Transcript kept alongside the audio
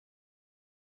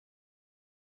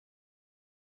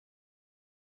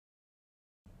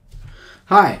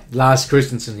Hi, Lars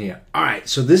Christensen here. Alright,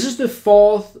 so this is the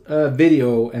fourth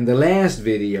video and the last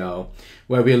video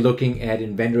where we're looking at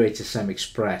Inventor HSM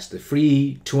Express, the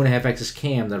free 2.5 axis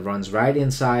cam that runs right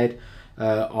inside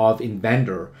of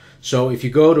Inventor. So if you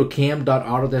go to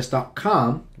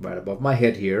cam.autodesk.com, right above my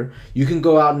head here, you can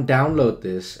go out and download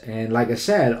this. And like I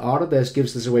said, Autodesk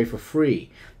gives this away for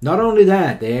free. Not only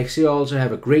that, they actually also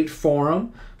have a great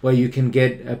forum where you can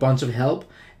get a bunch of help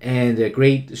and a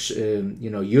great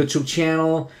YouTube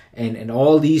channel and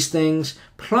all these things.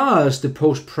 Plus the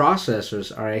post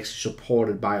processors are actually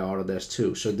supported by Autodesk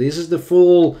too. So this is the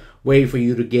full way for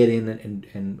you to get in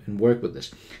and work with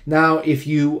this. Now if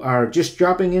you are just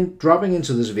dropping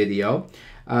into this video,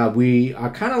 we are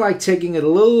kind of like taking it a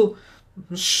little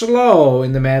slow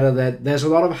in the matter that there's a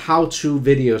lot of how-to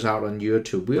videos out on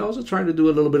YouTube. We're also trying to do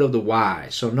a little bit of the why.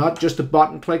 So not just the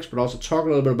button clicks, but also talk a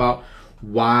little bit about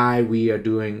why we are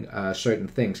doing certain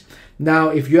things. Now,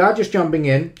 if you are just jumping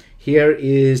in, here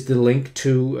is the link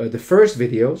to the first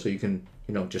video, so you can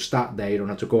just start there. You don't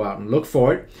have to go out and look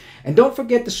for it. And don't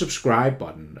forget the subscribe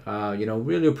button.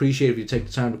 Really appreciate if you take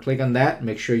the time to click on that.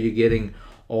 Make sure you're getting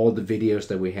all the videos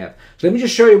that we have. So let me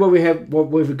just show you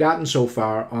what we've gotten so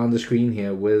far on the screen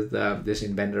here with this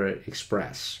Inventor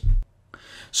Express.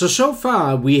 So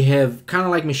far we have kind of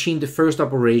like machined the first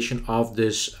operation of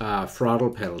this throttle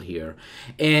pedal here.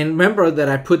 And remember that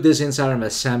I put this inside of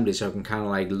assembly so I can kind of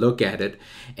like look at it.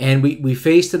 And we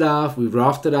faced it off, we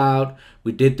roughed it out,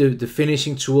 we did the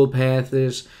finishing tool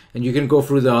paths, and you can go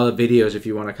through the other videos if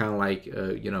you want to kind of like,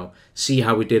 see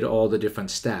how we did all the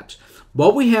different steps.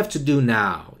 What we have to do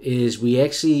now is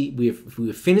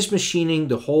we've finished machining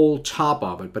the whole top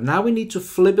of it, but now we need to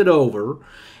flip it over,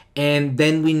 and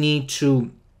then we need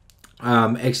to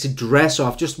actually dress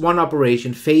off just one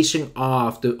operation facing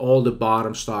off all the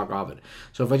bottom stock of it.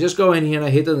 So if I just go in here and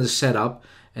I hit on the setup,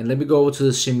 and let me go over to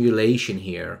the simulation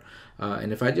here,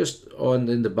 and if I just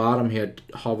in the bottom here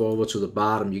hover over to the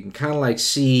bottom, you can kind of like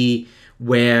see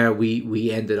where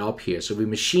we ended up here. So we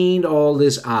machined all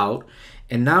this out,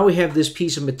 and now we have this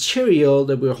piece of material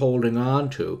that we're holding on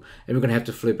to, and we're gonna have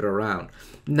to flip it around.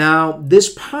 Now,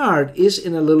 this part is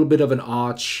in a little bit of an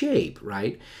odd shape,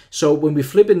 right? So when we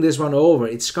flipping this one over,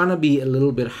 it's gonna be a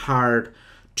little bit hard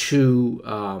to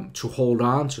hold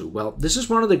on to. Well, this is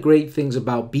one of the great things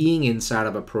about being inside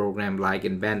of a program like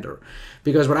Inventor,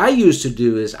 because what I used to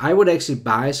do is I would actually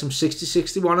buy some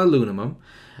 6061 aluminum,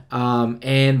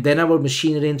 and then I would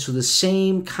machine it into the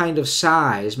same kind of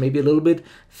size, maybe a little bit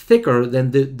thicker than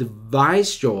the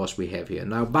vice jaws we have here.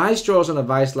 Now, vice jaws on a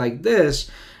vice like this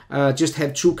just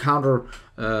have two counter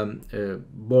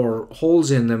bore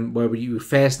holes in them where you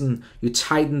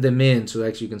tighten them in, so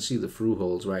actually you can see the through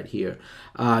holes right here.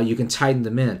 You can tighten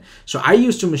them in. So I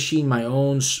used to machine my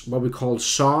own what we call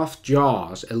soft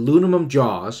jaws, aluminum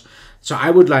jaws. So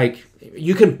I would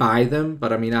you can buy them,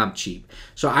 but I mean, I'm cheap.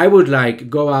 So I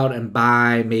would go out and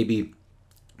buy maybe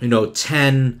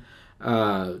 10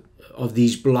 of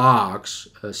these blocks,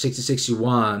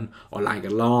 6061, or like a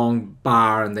long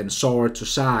bar, and then saw it to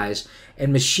size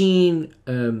and machine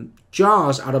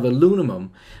jaws out of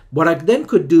aluminum. What I then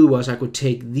could do was I could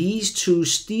take these two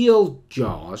steel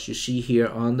jaws you see here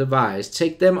on the vise,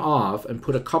 take them off and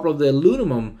put a couple of the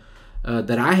aluminum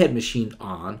that I had machined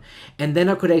on, and then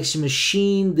I could actually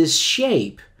machine this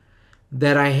shape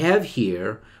that I have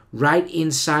here right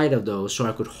inside of those, so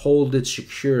I could hold it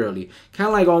securely. Kind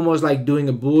of like almost like doing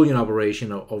a Boolean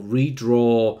operation or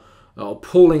redraw or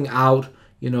pulling out,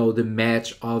 the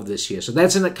match of this here. So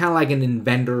that's kind of like an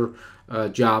Inventor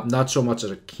job, not so much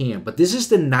as a cam. But this is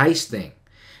the nice thing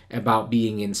about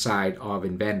being inside of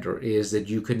Inventor, is that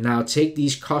you can now take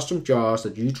these custom jaws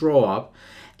that you draw up,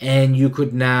 and you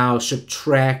could now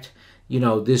subtract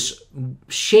this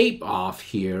shape off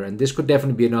here, and this could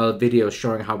definitely be another video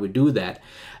showing how we do that.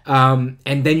 And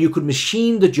then you could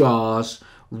machine the jaws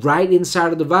right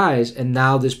inside of the vise, and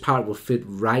now this part will fit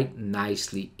right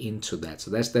nicely into that.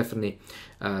 So that's definitely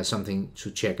something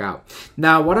to check out.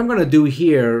 Now, what I'm going to do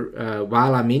here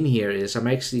while I'm in here is I'm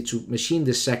actually to machine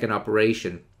this second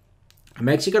operation. I'm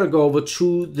actually going to go over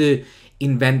to the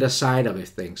Inventor side of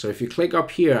everything. So if you click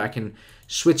up here, I can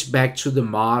switch back to the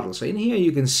model. So in here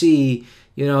you can see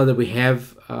that we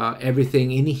have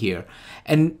everything in here.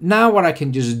 And now what I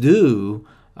can just do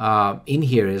in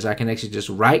here is I can actually just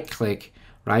right click,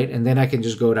 right, and then I can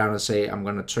just go down and say I'm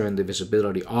going to turn the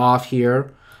visibility off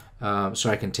here, so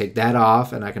I can take that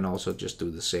off, and I can also just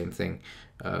do the same thing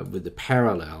with the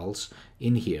parallels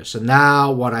in here. So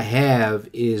now what I have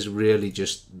is really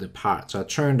just the part. So I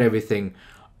turned everything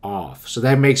off, so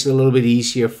that makes it a little bit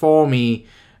easier for me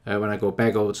when I go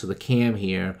back over to the cam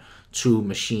here to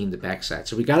machine the backside.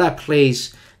 So we got to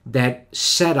place that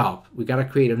setup. We got to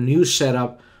create a new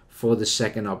setup for the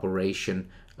second operation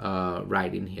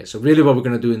right in here. So really what we're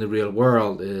going to do in the real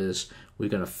world is we're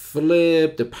going to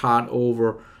flip the part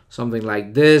over something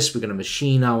like this. We're going to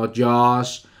machine our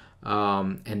jaws,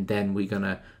 and then we're going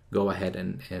to go ahead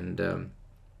and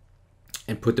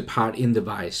put the part in the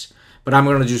vise. But I'm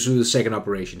going to just do the second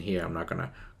operation here. I'm not going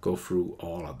to go through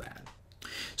all of that.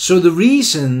 So the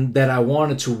reason that I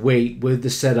wanted to wait with the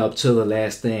setup till the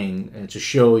last thing to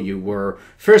show you were,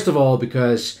 first of all,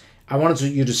 because I wanted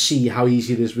you to see how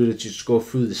easy it is really to just go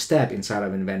through the step inside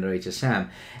of Inventor HSM.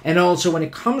 And also when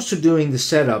it comes to doing the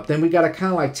setup, then we got to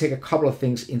kind of like take a couple of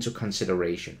things into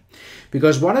consideration.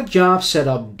 Because what a job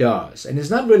setup does, and it's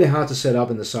not really hard to set up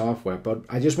in the software, but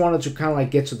I just wanted to kind of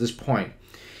like get to this point.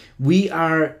 We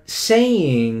are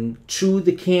saying to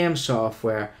the CAM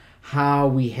software how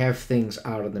we have things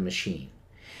out of the machine.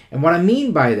 And what I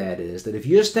mean by that is that if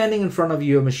you're standing in front of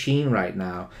your machine right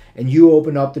now and you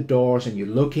open up the doors and you're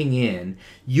looking in,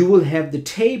 you will have the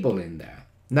table in there.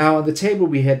 Now on the table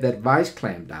we have that vise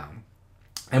clamp down.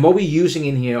 And what we're using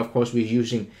in here, of course, we're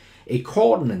using a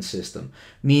coordinate system,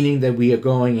 meaning that we are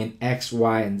going in X,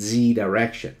 Y, and Z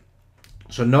direction.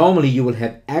 So normally you will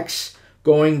have X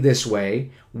going this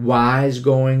way, Y is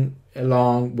going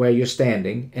along where you're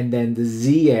standing, and then the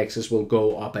Z-axis will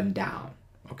go up and down.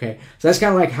 Okay, so that's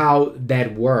kind of like how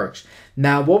that works.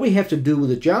 Now, what we have to do with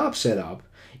the job setup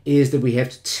is that we have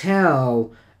to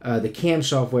tell the CAM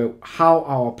software how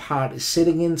our part is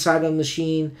sitting inside of the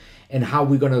machine and how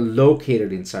we're going to locate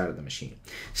it inside of the machine.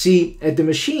 See, at the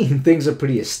machine, things are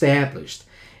pretty established.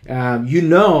 You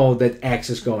know that X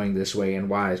is going this way and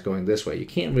Y is going this way. You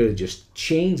can't really just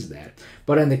change that.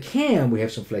 But on the CAM, we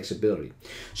have some flexibility.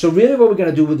 So really what we're going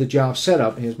to do with the job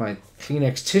setup, here's my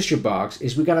Kleenex tissue box,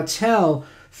 is we're going to tell,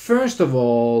 first of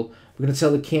all, we're going to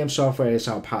tell the CAM software, is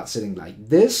our part sitting like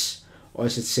this or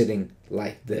is it sitting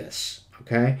like this?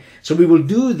 Okay, so we will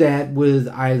do that with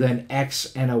either an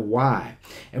X and a Y.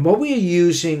 And what we are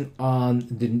using on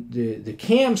the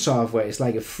CAM software is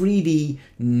like a 3D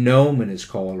gnomon, it's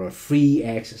called, or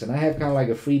 3-axis. And I have kind of like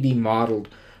a 3D modeled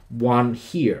one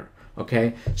here.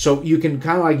 Okay, so you can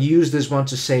kind of like use this one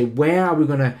to say where are we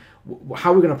gonna,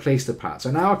 how we're gonna place the parts. So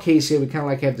in our case here, we kind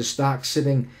of like have the stock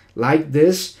sitting like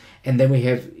this, and then we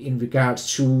have in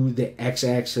regards to the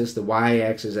X-axis, the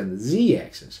Y-axis, and the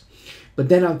Z-axis. But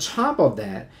then on top of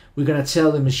that, we're going to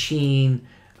tell the machine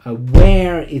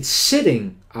where it's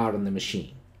sitting out on the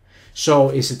machine. So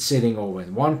is it sitting over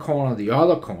in one corner or the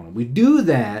other corner? We do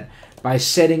that by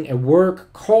setting a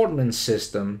work coordinate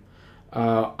system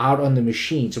out on the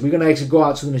machine. So we're going to actually go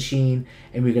out to the machine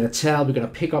and we're going to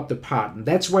pick up the part. And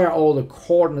that's where all the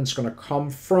coordinates are going to come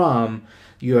from,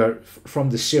 from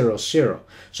the 0, 0.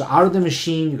 So out of the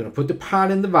machine, you're going to put the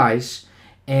part in the vise,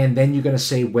 and then you're going to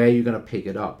say where you're going to pick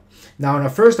it up. Now in our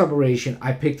first operation,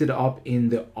 I picked it up in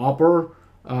the upper,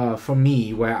 for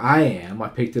me, where I am, I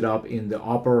picked it up in the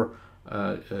upper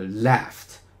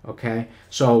left, okay?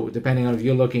 So depending on if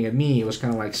you're looking at me, it was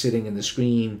kind of like sitting in the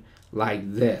screen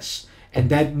like this. And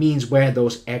that means where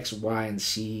those X, Y, and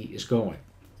Z is going.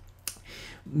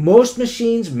 Most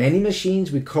machines, many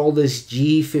machines, we call this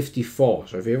G54.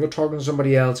 So if you're ever talking to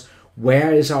somebody else,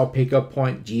 where is our pickup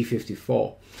point?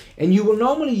 G54. And you will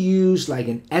normally use like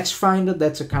an edge finder.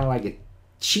 That's a kind of like a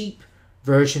cheap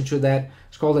version to that.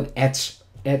 It's called an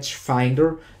edge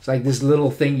finder. It's like this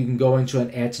little thing you can go into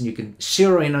an edge and you can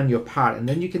zero in on your part. And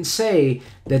then you can say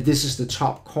that this is the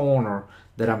top corner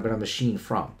that I'm going to machine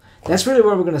from. That's really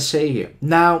what we're going to say here.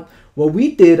 Now, what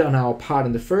we did on our part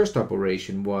in the first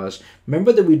operation was,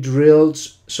 remember that we drilled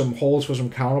some holes for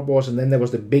some counterbores, and then there was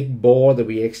the big bore that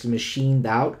we actually machined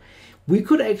out. We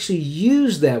could actually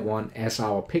use that one as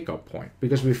our pickup point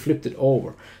because we flipped it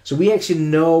over. So we actually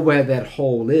know where that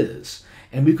hole is.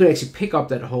 And we could actually pick up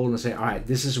that hole and say, all right,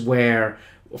 this is where,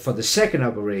 for the second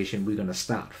operation, we're going to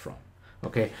start from.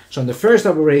 Okay, so in the first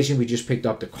operation, we just picked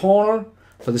up the corner.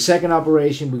 For the second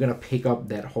operation, we're going to pick up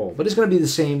that hole. But it's going to be the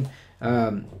same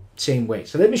way.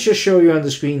 So let me just show you on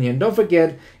the screen here. And don't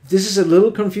forget, if this is a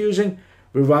little confusing,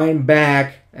 rewind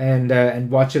back and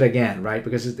watch it again, right?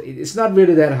 Because it's not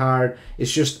really that hard.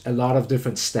 It's just a lot of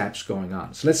different steps going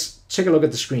on. So let's take a look at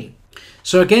the screen.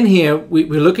 So again here,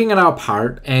 we're looking at our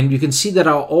part, and you can see that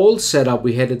our old setup,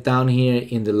 we had it down here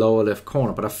in the lower left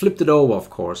corner, but I flipped it over, of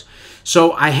course.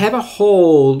 So I have a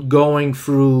hole going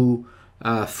through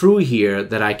here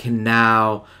that I can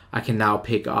now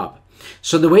pick up.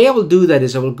 So the way I will do that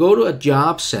is I will go to a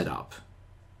job setup.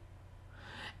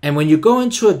 And when you go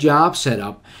into a job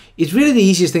setup, it's really the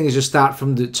easiest thing is to start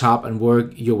from the top and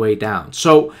work your way down.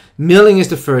 So milling is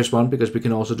the first one because we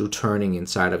can also do turning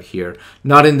inside of here.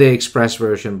 Not in the express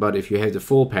version, but if you have the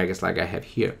full package like I have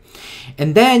here.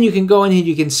 And then you can go in here,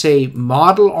 you can say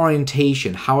model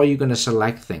orientation. How are you going to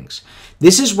select things?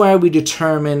 This is where we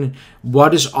determine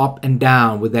what is up and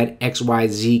down with that X, Y,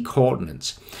 Z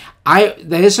coordinates.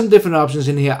 There is some different options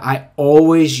in here. I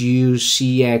always use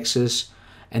Z-axis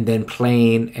and then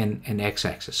plane and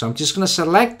x-axis. So I'm just going to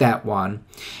select that one,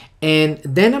 and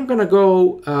then I'm going to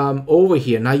go over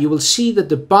here. Now you will see that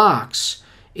the box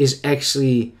is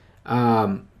actually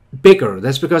bigger.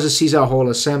 That's because it sees our whole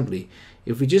assembly.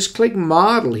 If we just click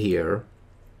model here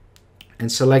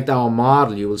and select our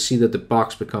model, you will see that the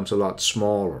box becomes a lot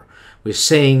smaller. We're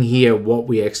saying here what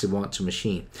we actually want to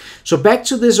machine. So back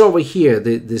to this over here,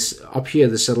 this up here,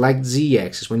 the select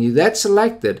Z-axis. When you that's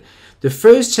selected, the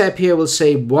first tab here will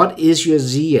say what is your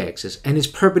Z-axis, and it's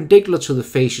perpendicular to the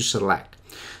face you select.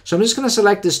 So I'm just going to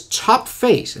select this top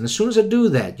face, and as soon as I do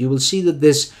that, you will see that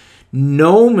this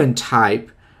gnomon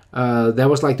type, that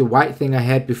was like the white thing I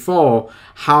had before,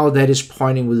 how that is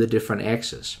pointing with the different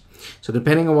axes. So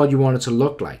depending on what you want it to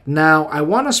look like. Now I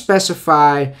want to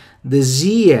specify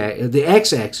the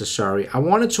x-axis. Sorry, I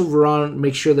want it to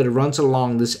make sure that it runs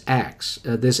along this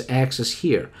axis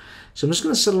here. So I'm just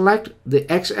going to select the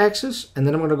x-axis, and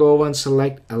then I'm going to go over and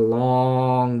select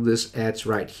along this edge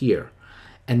right here.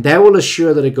 And that will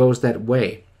assure that it goes that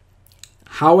way.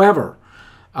 However,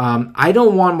 I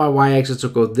don't want my y-axis to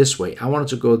go this way. I want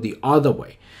it to go the other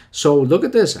way. So look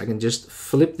at this. I can just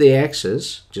flip the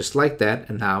axis just like that,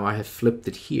 and now I have flipped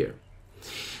it here.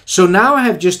 So now I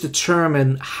have just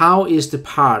determined how is the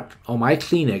part on my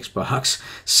Kleenex box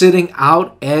sitting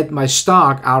out at my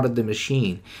stock out at the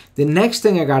machine. The next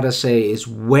thing I gotta say is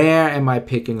where am I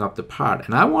picking up the part?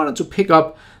 And I wanted to pick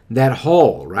up that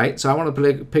hole, right? So I want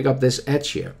to pick up this edge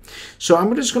here. So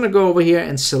I'm just gonna go over here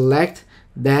and select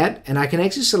that, and I can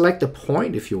actually select the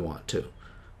point if you want to,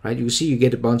 right? You see you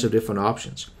get a bunch of different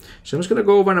options. So I'm just gonna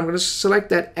go over and I'm gonna select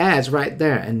that edge right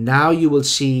there, and now you will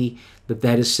see that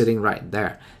that is sitting right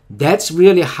there. That's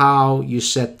really how you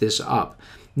set this up.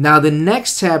 Now the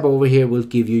next tab over here will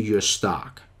give you your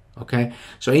stock. Okay,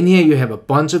 so in here you have a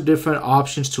bunch of different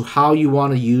options to how you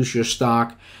want to use your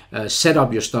stock, set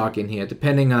up your stock in here,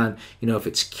 depending on, you know, if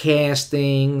it's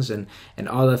castings and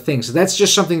other things. So that's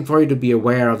just something for you to be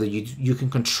aware of, that you can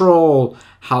control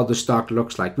how the stock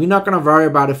looks like. We're not going to worry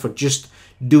about it for just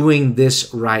doing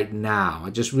this right now.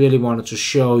 I just really wanted to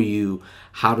show you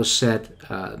how to set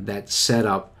that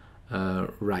setup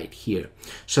right here.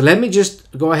 So let me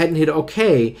just go ahead and hit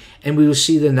OK, and we will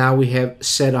see that now we have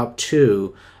set up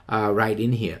to right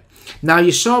in here. Now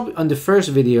you saw on the first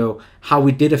video how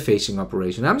we did a facing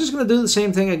operation. I'm just going to do the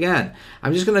same thing again.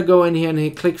 I'm just going to go in here and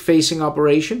hit click facing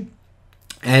operation,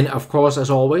 and of course, as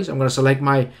always, I'm going to select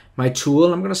my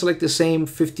tool. I'm going to select the same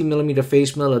 50mm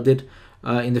face mill I did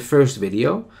in the first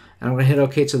video, and I'm going to hit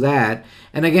OK to that.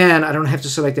 And again, I don't have to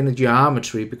select any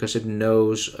geometry because it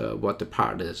knows what the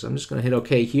part is. I'm just going to hit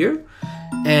OK here,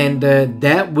 and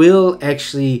that will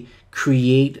actually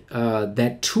create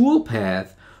that tool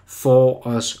path for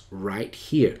us right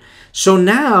here. So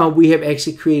now we have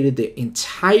actually created the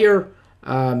entire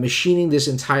machining this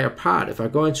entire part. If I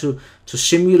go into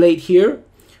simulate here,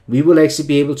 we will actually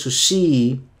be able to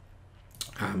see,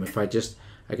 if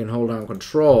I can hold on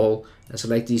control and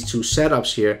select these two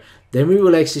setups here, then we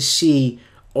will actually see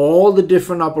all the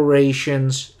different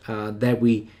operations that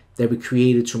we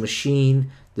created to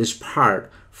machine this part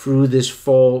through this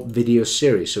full video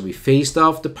series. So we faced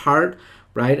off the part,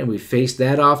 right, and we faced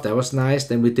that off. That was nice.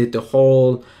 Then we did the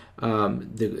whole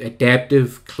the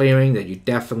adaptive clearing that you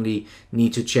definitely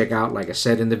need to check out. Like I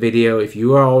said in the video, if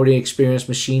you are already an experienced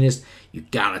machinist, you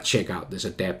gotta check out this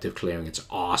adaptive clearing. It's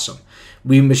awesome.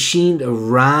 We machined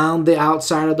around the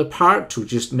outside of the part to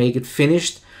just make it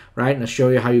finished, right? And I'll show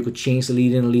you how you could change the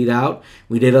lead in and lead out.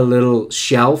 We did a little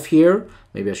shelf here.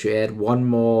 Maybe I should add one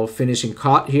more finishing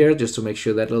cut here just to make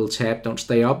sure that little tab don't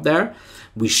stay up there.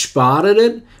 We spotted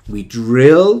it, we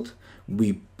drilled,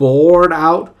 we bored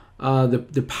out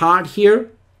the part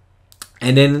here,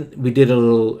 and then we did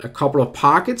a couple of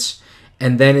pockets,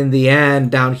 and then in the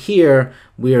end down here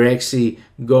we are actually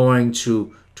going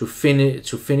to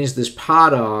finish this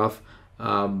part off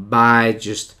by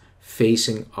just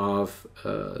facing off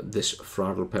this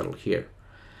throttle pedal here.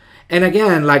 And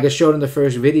again, like I showed in the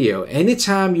first video,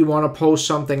 anytime you want to post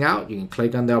something out, you can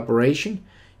click on the operation.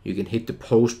 You can hit the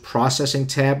post-processing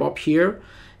tab up here,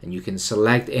 and you can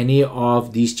select any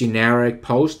of these generic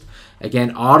posts.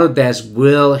 Again, Autodesk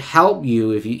will help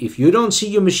you. If you don't see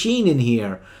your machine in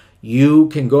here, you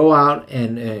can go out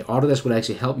and Autodesk will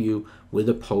actually help you with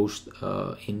a post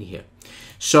in here.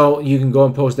 So you can go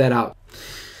and post that out.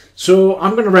 So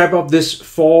I'm going to wrap up this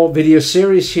fall video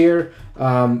series here.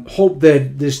 Hope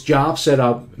that this job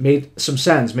setup made some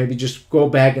sense. Maybe just go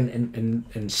back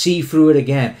and see through it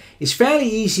again. It's fairly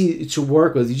easy to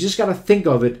work with. You just got to think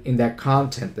of it in that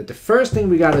content. That the first thing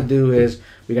we got to do is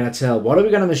we got to tell what are we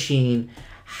going to machine,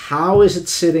 how is it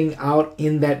sitting out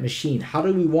in that machine, how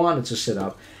do we want it to sit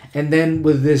up, and then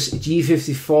with this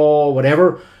G54,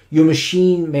 whatever your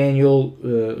machine manual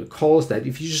calls that.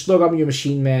 If you just look up in your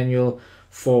machine manual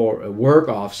for a work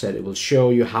offset, it will show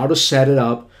you how to set it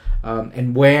up.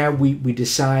 And where we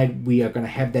decide we are going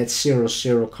to have that 0,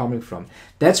 0 coming from.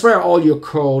 That's where all your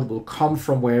code will come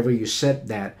from, wherever you set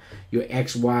that. Your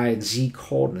X, Y, and Z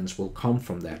coordinates will come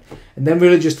from that. And then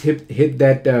really just hit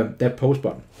that post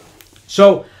button.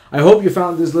 So I hope you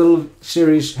found this little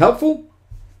series helpful.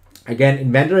 Again,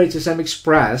 Inventor HSM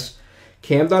Express,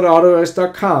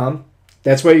 cam.autodesk.com.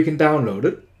 That's where you can download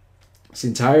it. It's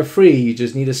entire free. You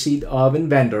just need a seat of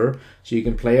Inventor so you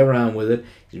can play around with it.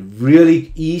 It's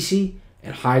really easy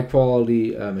and high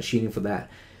quality machining for that.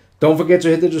 Don't forget to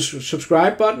hit the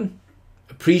subscribe button.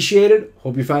 Appreciate it.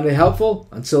 Hope you found it helpful.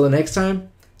 Until the next time,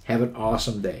 have an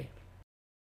awesome day.